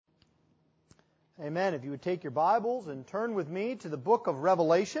Amen. If you would take your Bibles and turn with me to the book of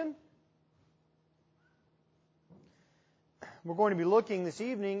Revelation. We're going to be looking this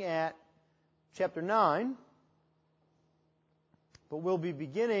evening at chapter 9, but we'll be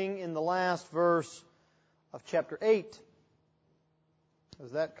beginning in the last verse of chapter 8,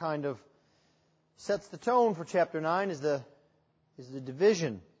 as that kind of sets the tone for chapter 9 is the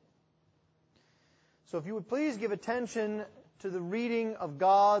division. So if you would please give attention to the reading of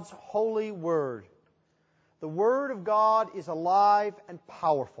God's holy Word. The Word of God is alive and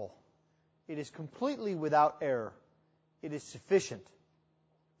powerful. It is completely without error. It is sufficient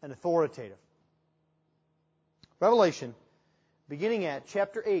and authoritative. Revelation, beginning at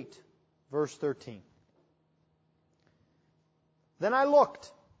chapter 8, verse 13. Then I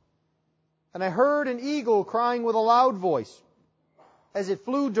looked, and I heard an eagle crying with a loud voice, as it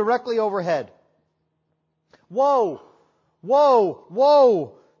flew directly overhead. Woe! Woe!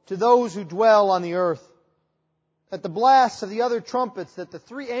 Woe to those who dwell on the earth, at the blasts of the other trumpets that the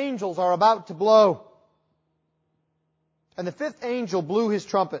three angels are about to blow. And the fifth angel blew his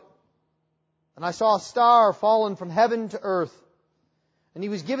trumpet, and I saw a star fallen from heaven to earth, and he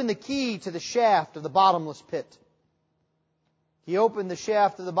was given the key to the shaft of the bottomless pit. He opened the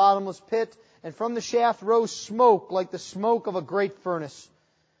shaft of the bottomless pit, and from the shaft rose smoke like the smoke of a great furnace.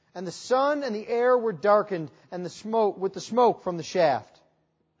 And the sun and the air were darkened, and with the smoke from the shaft.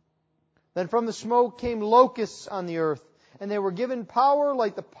 Then from the smoke came locusts on the earth, and they were given power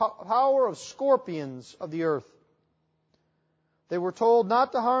like the power of scorpions of the earth. They were told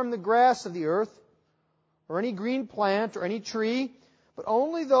not to harm the grass of the earth, or any green plant, or any tree, but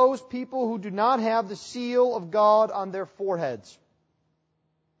only those people who do not have the seal of God on their foreheads.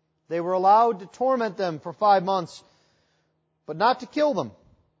 They were allowed to torment them for 5 months, but not to kill them.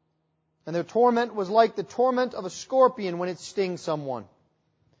 And their torment was like the torment of a scorpion when it stings someone.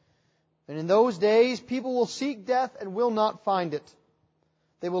 And in those days, people will seek death and will not find it.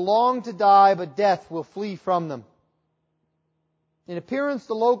 They will long to die, but death will flee from them. In appearance,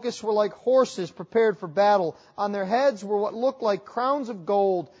 the locusts were like horses prepared for battle. On their heads were what looked like crowns of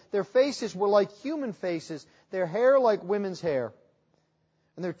gold. Their faces were like human faces, their hair like women's hair,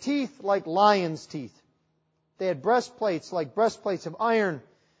 and their teeth like lions' teeth. They had breastplates like breastplates of iron,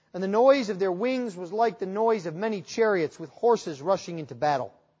 and the noise of their wings was like the noise of many chariots with horses rushing into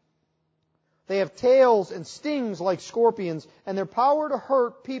battle. They have tails and stings like scorpions, and their power to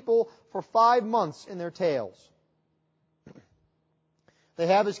hurt people for 5 months in their tails. They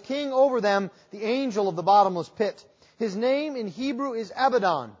have as king over them the angel of the bottomless pit. His name in Hebrew is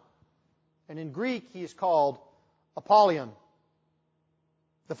Abaddon, and in Greek he is called Apollyon.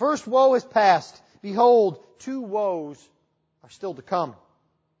 The first woe has passed. Behold, 2 woes are still to come.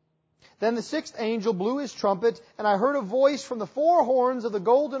 Then the sixth angel blew his trumpet, and I heard a voice from the 4 horns of the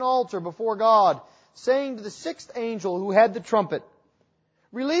golden altar before God, saying to the sixth angel who had the trumpet,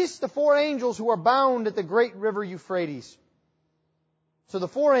 Release the 4 angels who are bound at the great river Euphrates. So the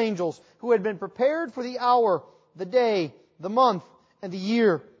 4 angels who had been prepared for the hour, the day, the month, and the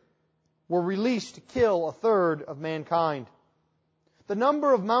year were released to kill 1/3 of mankind. The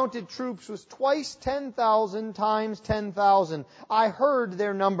number of mounted troops was twice 10,000 times 10,000. I heard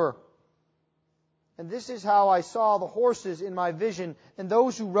their number. And this is how I saw the horses in my vision and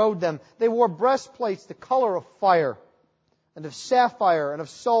those who rode them. They wore breastplates the color of fire, and of sapphire, and of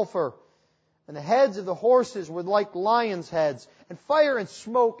sulfur. And the heads of the horses were like lions' heads, and fire and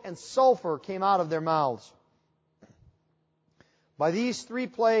smoke and sulfur came out of their mouths. By these 3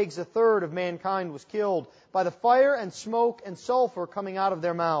 plagues 1/3 of mankind was killed, by the fire and smoke and sulfur coming out of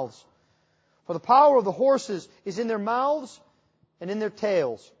their mouths. For the power of the horses is in their mouths and in their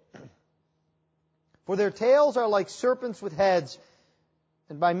tails. For their tails are like serpents with heads,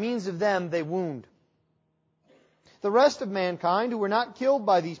 and by means of them they wound. The rest of mankind who were not killed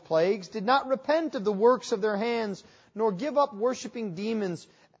by these plagues did not repent of the works of their hands, nor give up worshipping demons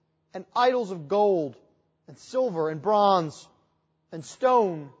and idols of gold and silver and bronze and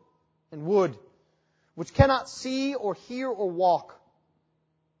stone and wood, which cannot see or hear or walk.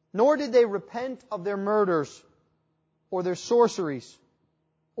 Nor did they repent of their murders or their sorceries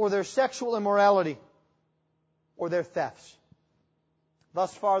or their sexual immorality or their thefts.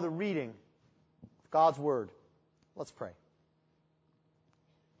 Thus far the reading of God's Word. Let's pray.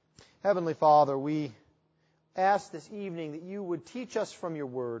 Heavenly Father, we ask this evening that you would teach us from your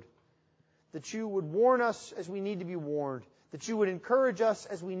Word, that you would warn us as we need to be warned, that you would encourage us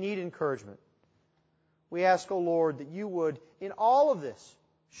as we need encouragement. We ask, O Lord, that you would, in all of this,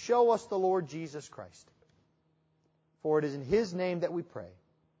 show us the Lord Jesus Christ. For it is in His name that we pray.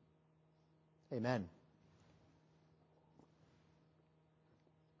 Amen.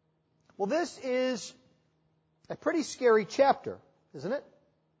 Well, this is a pretty scary chapter, isn't it?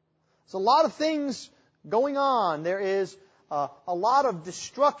 There's a lot of things going on. There is a lot of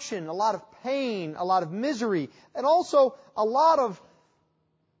destruction, a lot of pain, a lot of misery, and also a lot of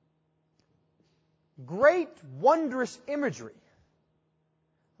great, wondrous imagery.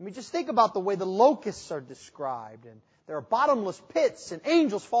 I mean, just think about the way the locusts are described, and there are bottomless pits and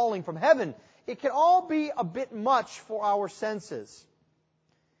angels falling from heaven. It can all be a bit much for our senses.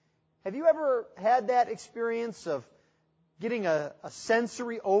 Have you ever had that experience of getting a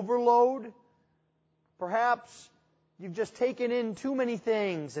sensory overload? Perhaps you've just taken in too many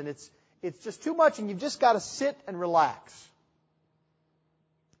things and it's just too much and you've just got to sit and relax.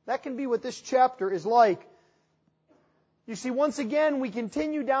 That can be what this chapter is like. You see, once again, we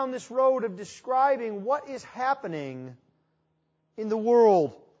continue down this road of describing what is happening in the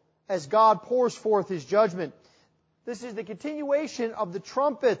world as God pours forth His judgment. This is the continuation of the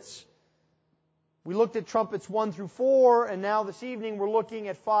trumpets. We looked at trumpets 1 through 4, and now this evening we're looking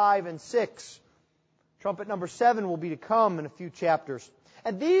at 5 and 6. Trumpet number 7 will be to come in a few chapters.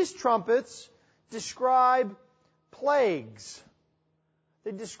 And these trumpets describe plagues.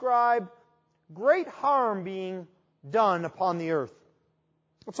 They describe great harm being done upon the earth.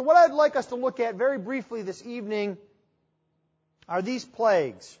 So what I'd like us to look at very briefly this evening are these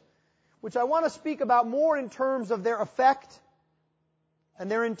plagues, which I want to speak about more in terms of their effect and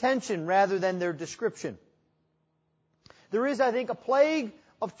their intention rather than their description. There is, I think, a plague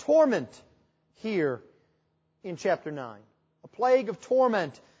of torment here in chapter 9. A plague of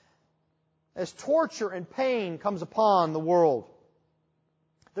torment as torture and pain comes upon the world.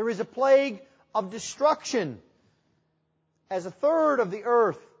 There is a plague of destruction as a third of the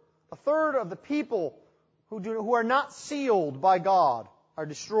earth, a third of the people who are not sealed by God are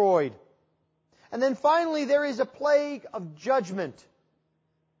destroyed. And then finally there is a plague of judgment.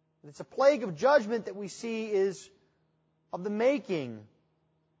 It's a plague of judgment that we see is of the making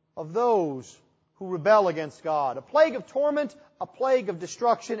of those who rebel against God. A plague of torment, a plague of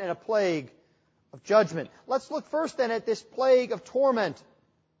destruction, and a plague of judgment. Let's look first then at this plague of torment.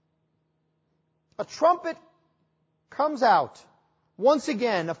 A trumpet comes out. Once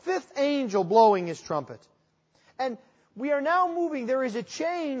again, a fifth angel blowing his trumpet. And we are now moving. There is a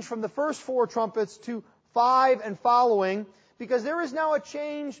change from the first 4 trumpets to 5 and following, because there is now a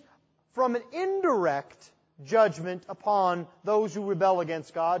change from an indirect judgment upon those who rebel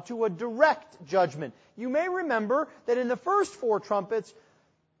against God to a direct judgment. You may remember that in the first 4 trumpets,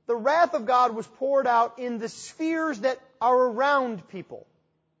 the wrath of God was poured out in the spheres that are around people.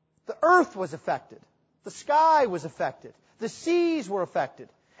 The earth was affected. The sky was affected. The seas were affected.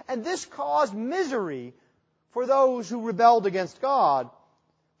 And this caused misery for those who rebelled against God.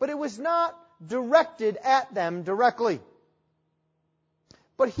 But it was not directed at them directly.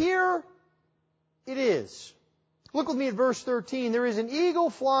 But here it is. Look with me at verse 13. There is an eagle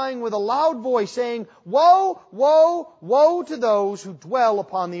flying with a loud voice saying, "Woe, woe, woe to those who dwell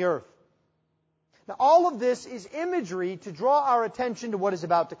upon the earth." Now all of this is imagery to draw our attention to what is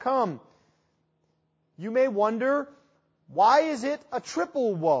about to come. You may wonder, why is it a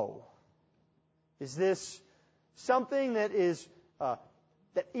triple woe? Is this something that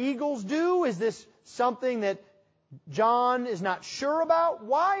that eagles do? Is this something that John is not sure about?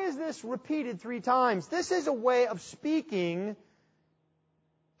 Why is this repeated 3 times? This is a way of speaking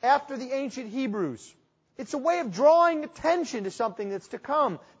after the ancient Hebrews. It's a way of drawing attention to something that's to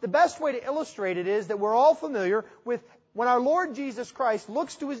come. The best way to illustrate it is that we're all familiar with when our Lord Jesus Christ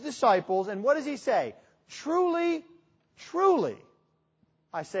looks to His disciples, and what does He say? Truly, truly,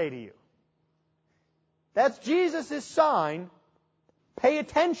 I say to you. That's Jesus' sign. Pay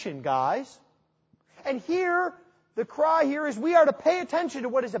attention, guys. And here, the cry here is we are to pay attention to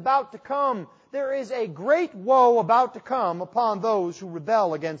what is about to come. There is a great woe about to come upon those who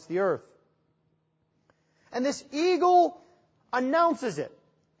rebel against the earth. And this eagle announces it.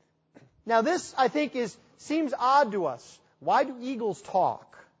 Now this, I think, seems odd to us. Why do eagles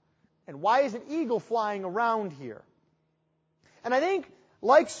talk? And why is an eagle flying around here? And I think,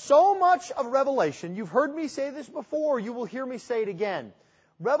 like so much of Revelation, you've heard me say this before, you will hear me say it again.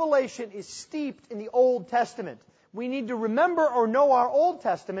 Revelation is steeped in the Old Testament. We need to remember or know our Old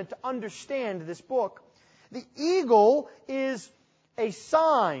Testament to understand this book. The eagle is a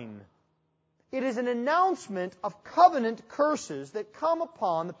sign. It is an announcement of covenant curses that come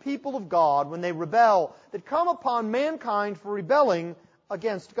upon the people of God when they rebel, that come upon mankind for rebelling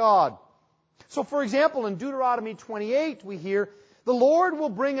against God. So, for example, in Deuteronomy 28, we hear, "The Lord will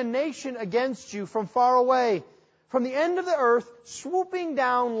bring a nation against you from far away, from the end of the earth, swooping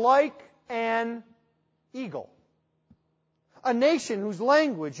down like an eagle." a nation whose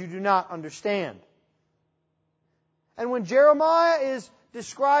language you do not understand. And when Jeremiah is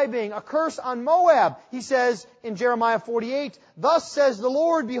describing a curse on Moab, he says in Jeremiah 48, "Thus says the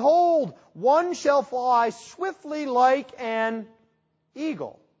Lord, behold, one shall fly swiftly like an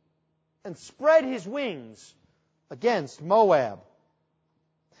eagle and spread his wings against Moab."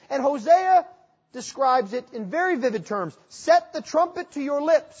 And Hosea describes it in very vivid terms. "Set the trumpet to your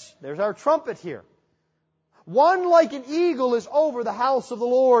lips." There's our trumpet here. "One like an eagle is over the house of the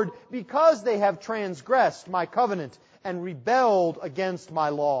Lord, because they have transgressed my covenant and rebelled against my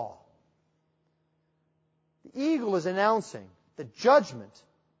law." The eagle is announcing that judgment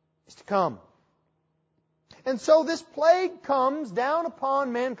is to come. And so this plague comes down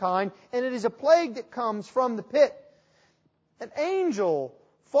upon mankind, and it is a plague that comes from the pit. An angel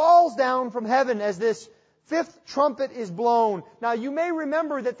falls down from heaven as this fifth trumpet is blown. Now you may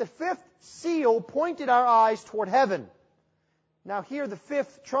remember that the fifth seal pointed our eyes toward heaven. Now here the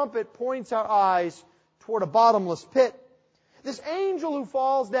fifth trumpet points our eyes toward a bottomless pit. This angel who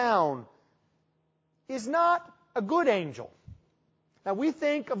falls down is not a good angel. Now we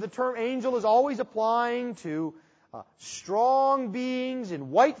think of the term angel as always applying to strong beings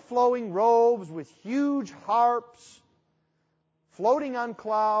in white flowing robes with huge harps, floating on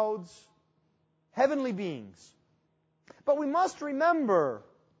clouds, heavenly beings. But we must remember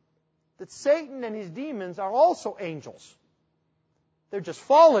that Satan and his demons are also angels. They're just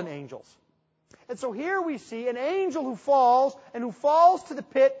fallen angels. And so here we see an angel who falls to the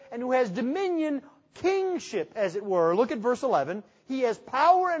pit and who has dominion, kingship, as it were. Look at verse 11. He has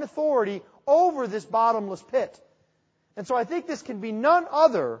power and authority over this bottomless pit. And so I think this can be none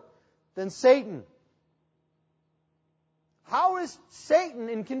other than Satan. How is Satan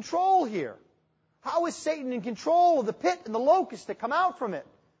in control here? How is Satan in control of the pit and the locusts that come out from it?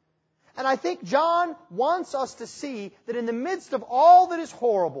 And I think John wants us to see that in the midst of all that is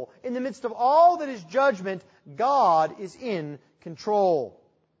horrible, in the midst of all that is judgment, God is in control.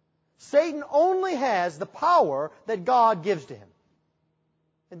 Satan only has the power that God gives to him.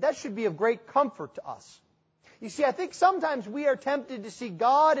 And that should be of great comfort to us. You see, I think sometimes we are tempted to see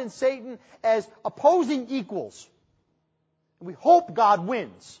God and Satan as opposing equals. We hope God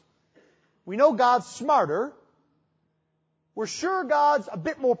wins. We know God's smarter. We're sure God's a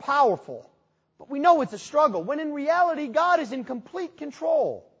bit more powerful. But we know it's a struggle, when in reality God is in complete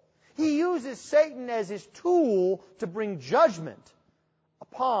control. He uses Satan as his tool to bring judgment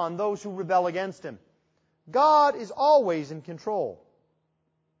upon those who rebel against him. God is always in control.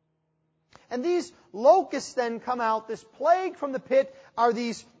 And these locusts then come out. This plague from the pit are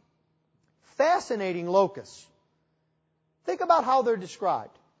these fascinating locusts. Think about how they're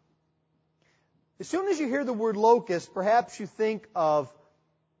described. As soon as you hear the word locust, perhaps you think of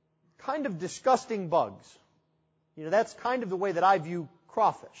kind of disgusting bugs. You know, that's kind of the way that I view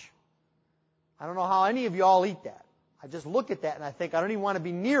crawfish. I don't know how any of you all eat that. I just look at that and I think I don't even want to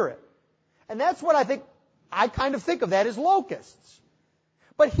be near it. And that's what I kind of think of that as locusts.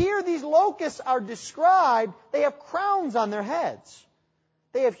 But here these locusts are described, they have crowns on their heads.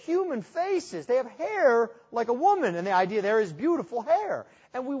 They have human faces. They have hair like a woman, and the idea there is beautiful hair.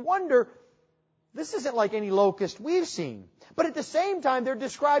 And we wonder, this isn't like any locust we've seen. But at the same time, they're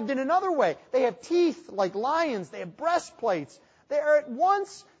described in another way. They have teeth like lions. They have breastplates. They are at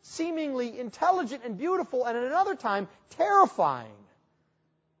once seemingly intelligent and beautiful, and at another time terrifying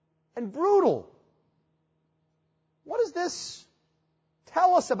and brutal. What does this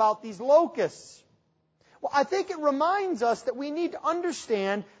tell us about these locusts? Well, I think it reminds us that we need to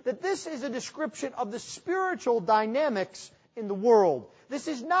understand that this is a description of the spiritual dynamics in the world. This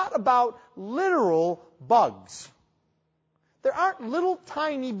is not about literal bugs. There aren't little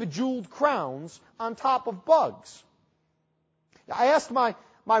tiny bejeweled crowns on top of bugs. I asked my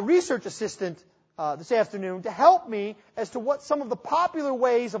research assistant this afternoon to help me as to what some of the popular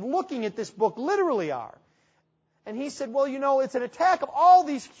ways of looking at this book literally are. And he said, well, you know, it's an attack of all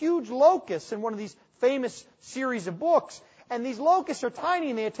these huge locusts in one of these famous series of books. And these locusts are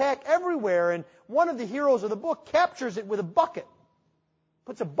tiny and they attack everywhere. And one of the heroes of the book captures it with a bucket.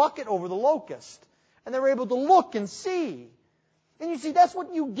 Puts a bucket over the locust. And they're able to look and see. And you see, that's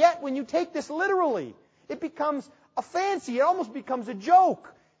what you get when you take this literally. It becomes a fancy. It almost becomes a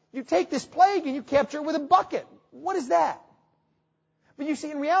joke. You take this plague and you capture it with a bucket. What is that? But you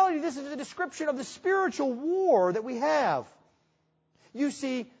see, in reality, this is a description of the spiritual war that we have. You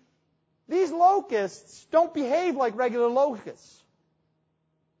see, these locusts don't behave like regular locusts.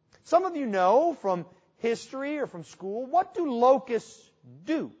 Some of you know from history or from school, what do locusts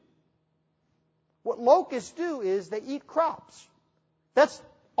do? What locusts do is they eat crops. That's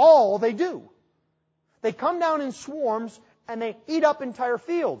all they do. They come down in swarms and they eat up entire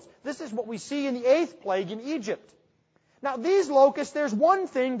fields. This is what we see in the 8th plague in Egypt. Now, these locusts, there's one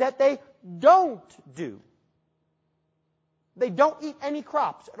thing that they don't do. They don't eat any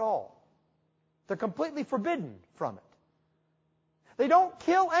crops at all. They're completely forbidden from it. They don't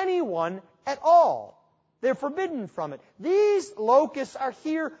kill anyone at all. They're forbidden from it. These locusts are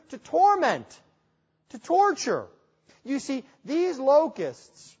here to torment, to torture. You see, these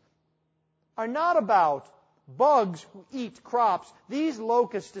locusts are not about bugs who eat crops. These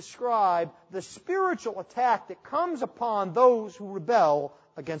locusts describe the spiritual attack that comes upon those who rebel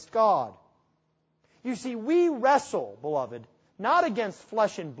against God. You see, we wrestle, beloved, not against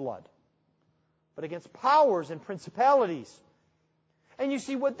flesh and blood, but against powers and principalities. And you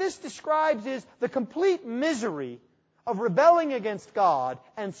see, what this describes is the complete misery of rebelling against God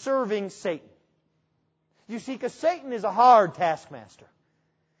and serving Satan. You see, because Satan is a hard taskmaster.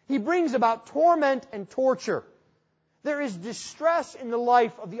 He brings about torment and torture. There is distress in the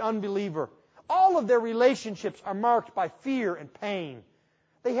life of the unbeliever. All of their relationships are marked by fear and pain.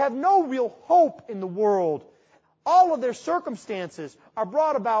 They have no real hope in the world. All of their circumstances are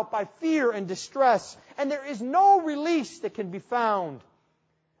brought about by fear and distress, and there is no release that can be found.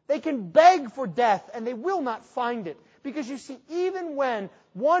 They can beg for death, and they will not find it. Because you see, even when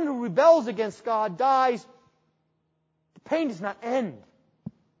one who rebels against God dies, the pain does not end.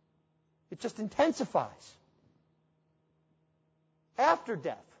 It just intensifies. After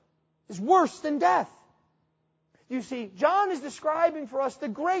death is worse than death. You see, John is describing for us the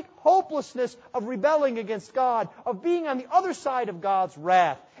great hopelessness of rebelling against God, of being on the other side of God's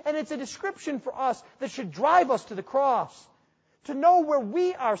wrath. And it's a description for us that should drive us to the cross, to know where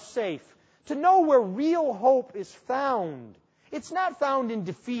we are safe, to know where real hope is found. It's not found in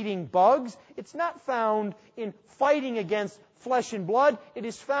defeating bugs. It's not found in fighting against flesh and blood. It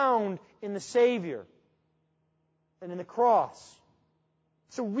is found in the Savior and in the cross.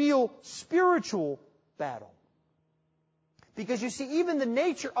 It's a real spiritual battle. Because you see, even the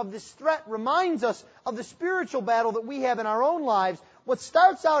nature of this threat reminds us of the spiritual battle that we have in our own lives. What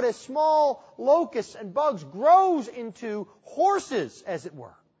starts out as small locusts and bugs grows into horses, as it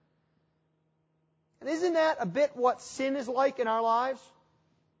were. And isn't that a bit what sin is like in our lives?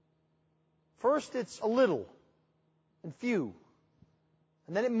 First, it's a little and few.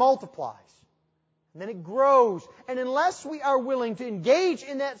 And then it multiplies. And then it grows. And unless we are willing to engage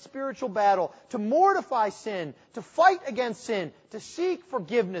in that spiritual battle, to mortify sin, to fight against sin, to seek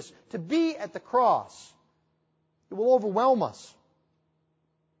forgiveness, to be at the cross, it will overwhelm us.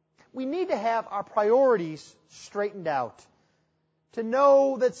 We need to have our priorities straightened out. To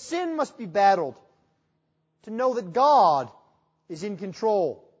know that sin must be battled. To know that God is in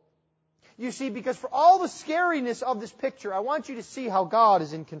control. You see, because for all the scariness of this picture, I want you to see how God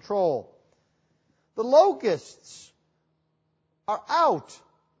is in control. The locusts are out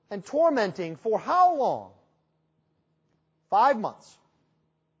and tormenting for how long? 5 months.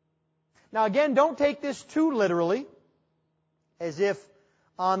 Now again, don't take this too literally, as if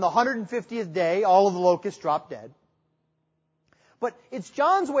on the 150th day all of the locusts drop dead. But it's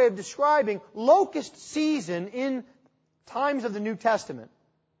John's way of describing locust season in times of the New Testament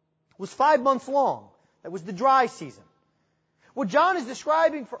was 5 months long. That was the dry season. What John is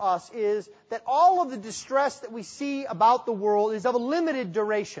describing for us is that all of the distress that we see about the world is of a limited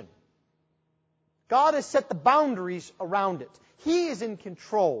duration. God has set the boundaries around it. He is in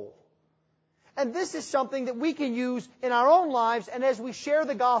control. And this is something that we can use in our own lives and as we share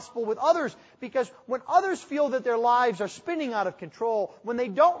the gospel with others. Because when others feel that their lives are spinning out of control, when they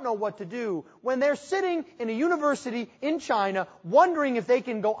don't know what to do, when they're sitting in a university in China wondering if they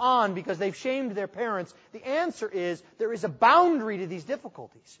can go on because they've shamed their parents, the answer is there is a boundary to these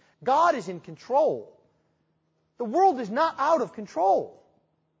difficulties. God is in control. The world is not out of control.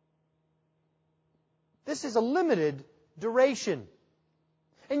 This is a limited duration.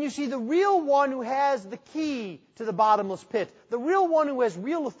 And you see, the real one who has the key to the bottomless pit, the real one who has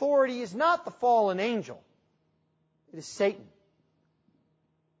real authority is not the fallen angel. It is Satan.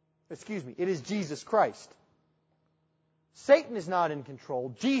 It is Jesus Christ. Satan is not in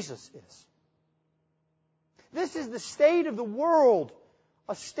control. Jesus is. This is the state of the world,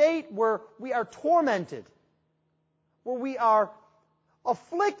 a state where we are tormented, where we are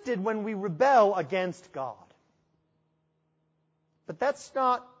afflicted when we rebel against God. But that's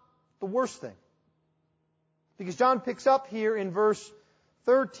not the worst thing. Because John picks up here in verse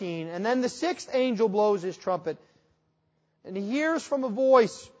 13, and then the 6th angel blows his trumpet, and he hears from a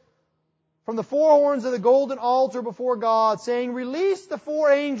voice from the 4 horns of the golden altar before God, saying, "Release the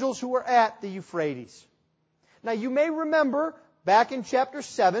 4 angels who are at the Euphrates." Now you may remember back in chapter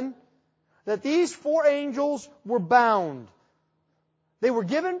 7 that these 4 angels were bound. They were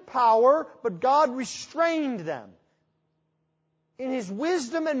given power, but God restrained them. In His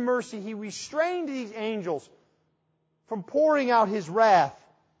wisdom and mercy, He restrained these angels from pouring out His wrath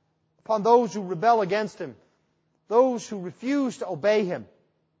upon those who rebel against Him, those who refuse to obey Him.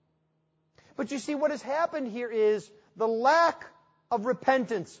 But you see, what has happened here is the lack of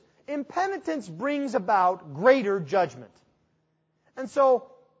repentance. Impenitence brings about greater judgment. And so,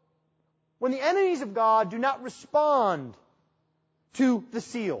 when the enemies of God do not respond to the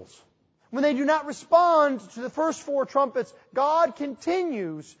seals, when they do not respond to the first 4 trumpets, God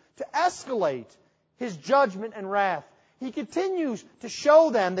continues to escalate His judgment and wrath. He continues to show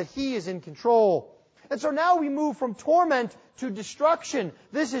them that He is in control. And so now we move from torment to destruction.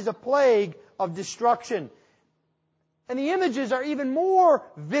 This is a plague of destruction. And the images are even more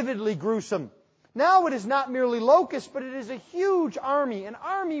vividly gruesome. Now it is not merely locusts, but it is a huge army, an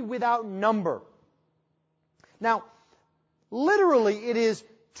army without number. Now, literally it is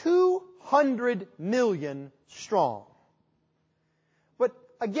 200 million strong. But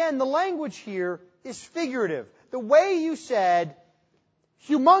again, the language here is figurative. The way you said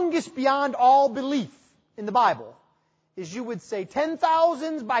humongous beyond all belief in the Bible is you would say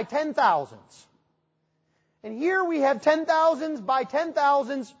 10,000s by 10,000s. And here we have 10,000s by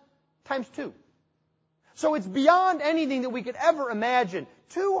 10,000s times 2. So it's beyond anything that we could ever imagine.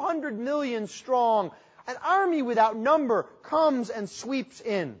 200 million strong. An army without number comes and sweeps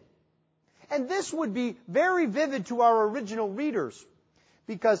in. And this would be very vivid to our original readers,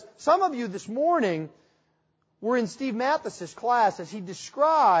 because some of you this morning were in Steve Mathis's class as he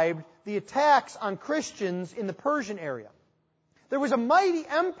described the attacks on Christians in the Persian area. There was a mighty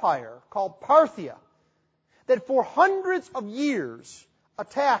empire called Parthia that for hundreds of years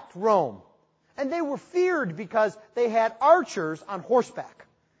attacked Rome. And they were feared because they had archers on horseback.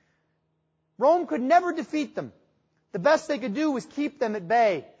 Rome could never defeat them. The best they could do was keep them at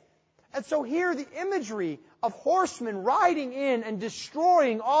bay. And so here the imagery of horsemen riding in and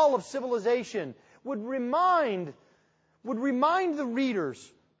destroying all of civilization would remind the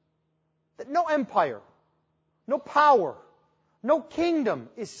readers that no empire, no power, no kingdom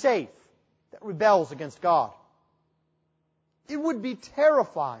is safe that rebels against God. It would be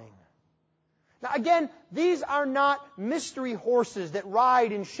terrifying. Now again, these are not mystery horses that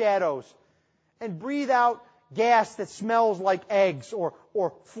ride in shadows and breathe out gas that smells like eggs or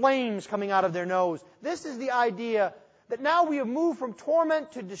flames coming out of their nose. This is the idea that now we have moved from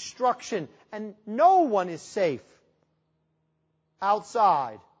torment to destruction, and no one is safe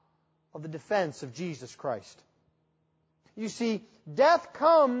outside of the defense of Jesus Christ. You see, death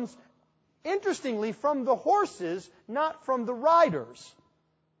comes, interestingly, from the horses, not from the riders.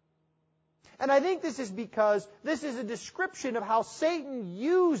 And I think this is because this is a description of how Satan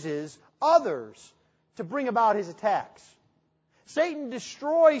uses others to bring about his attacks. Satan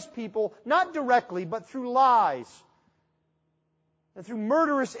destroys people not directly, but through lies, and through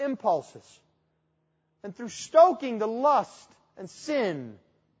murderous impulses, and through stoking the lust and sin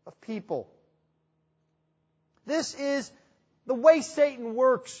of people. This is the way Satan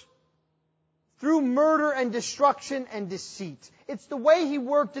works, through murder and destruction and deceit. It's the way he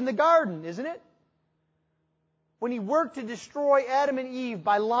worked in the garden, isn't it? When he worked to destroy Adam and Eve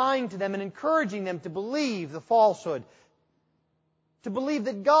by lying to them and encouraging them to believe the falsehood, to believe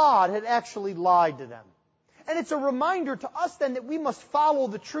that God had actually lied to them. And it's a reminder to us then that we must follow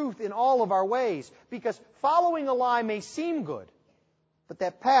the truth in all of our ways, because following a lie may seem good, but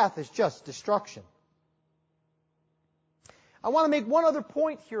that path is just destruction. I want to make one other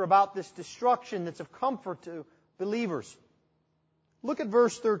point here about this destruction that's of comfort to believers. Look at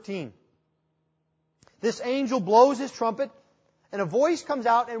verse 13. This angel blows his trumpet, and a voice comes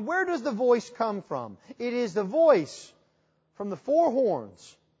out. And where does the voice come from? It is the voice from the 4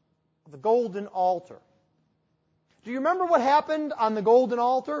 horns of the golden altar. Do you remember what happened on the golden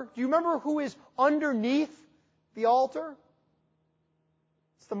altar? Do you remember who is underneath the altar?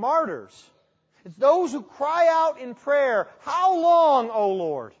 It's the martyrs. It's those who cry out in prayer, "How long, O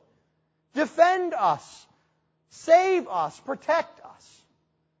Lord? Defend us, save us, protect us."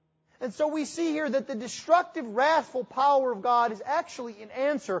 And so we see here that the destructive, wrathful power of God is actually an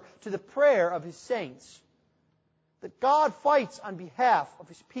answer to the prayer of His saints. That God fights on behalf of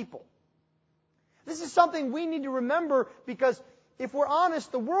His people. This is something we need to remember, because if we're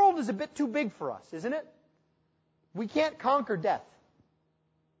honest, the world is a bit too big for us, isn't it? We can't conquer death.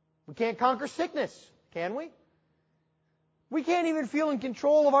 We can't conquer sickness, can we? We can't even feel in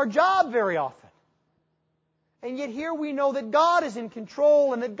control of our job very often. And yet here we know that God is in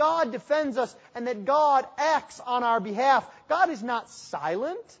control, and that God defends us, and that God acts on our behalf. God is not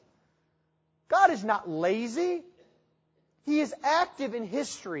silent. God is not lazy. He is active in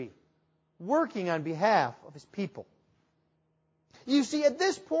history, working on behalf of His people. You see, at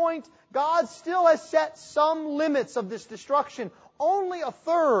this point, God still has set some limits of this destruction. Only a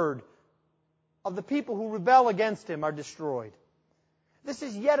third of the people who rebel against Him are destroyed. This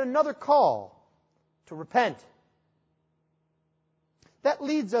is yet another call to repent. That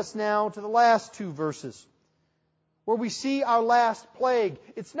leads us now to the last two verses, where we see our last plague.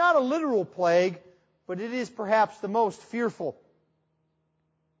 It's not a literal plague, but it is perhaps the most fearful.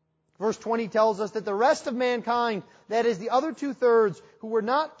 Verse 20 tells us that the rest of mankind, that is, the other two-thirds who were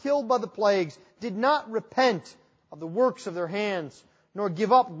not killed by the plagues, did not repent of the works of their hands, nor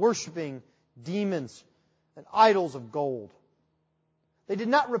give up worshiping demons and idols of gold. They did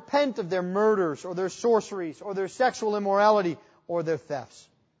not repent of their murders or their sorceries or their sexual immorality or their thefts.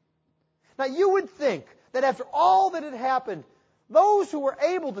 Now you would think that after all that had happened, those who were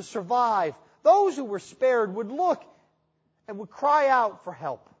able to survive, those who were spared, would look and would cry out for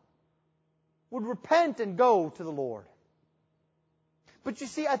help, would repent and go to the Lord. But you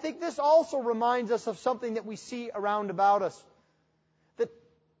see, I think this also reminds us of something that we see around about us. That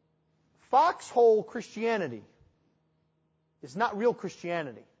foxhole Christianity is not real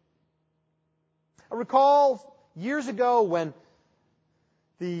Christianity. I recall years ago when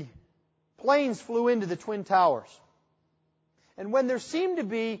the planes flew into the Twin Towers, and when there seemed to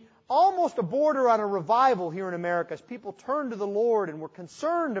be almost a border on a revival here in America as people turned to the Lord and were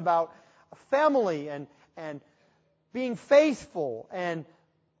concerned about a family and being faithful and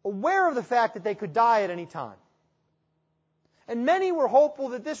aware of the fact that they could die at any time. And many were hopeful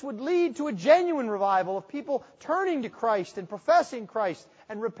that this would lead to a genuine revival of people turning to Christ and professing Christ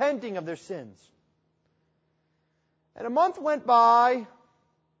and repenting of their sins. And a month went by,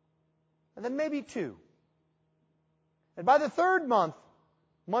 and then maybe two. And by the third month,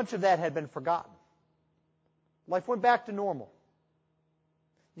 much of that had been forgotten. Life went back to normal.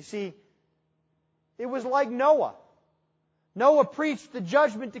 You see, it was like Noah. Noah preached the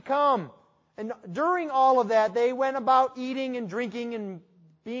judgment to come. And during all of that, they went about eating and drinking and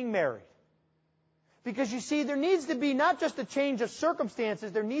being married. Because you see, there needs to be not just a change of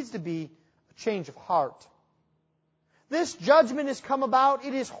circumstances, there needs to be a change of heart. This judgment has come about.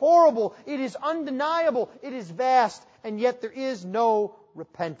 It is horrible. It is undeniable. It is vast. And yet there is no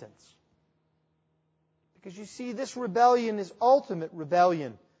repentance. Because you see, this rebellion is ultimate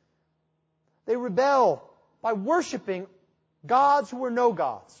rebellion. They rebel by worshiping gods who are no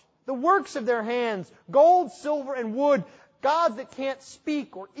gods. The works of their hands, gold, silver, and wood, gods that can't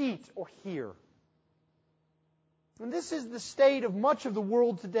speak or eat or hear. And this is the state of much of the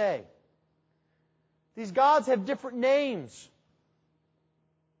world today. These gods have different names.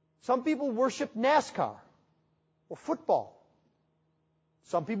 Some people worship NASCAR or football.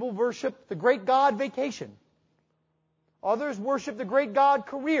 Some people worship the great god vacation. Others worship the great god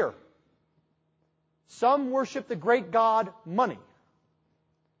career. Some worship the great god money.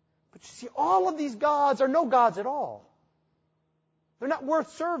 But you see, all of these gods are no gods at all. They're not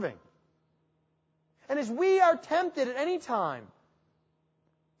worth serving. And as we are tempted at any time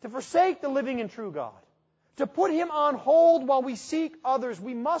to forsake the living and true God, to put Him on hold while we seek others,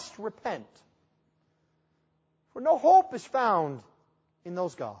 we must repent. For no hope is found in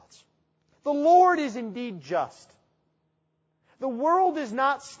those gods. The Lord is indeed just. The world is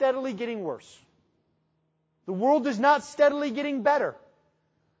not steadily getting worse. The world is not steadily getting better.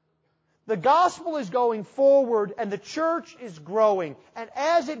 The gospel is going forward and the church is growing. And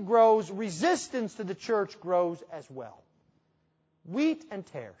as it grows, resistance to the church grows as well. Wheat and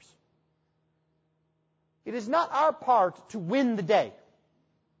tares. It is not our part to win the day.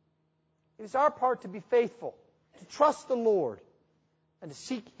 It is our part to be faithful, to trust the Lord, and to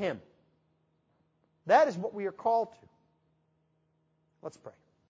seek Him. That is what we are called to. Let's pray.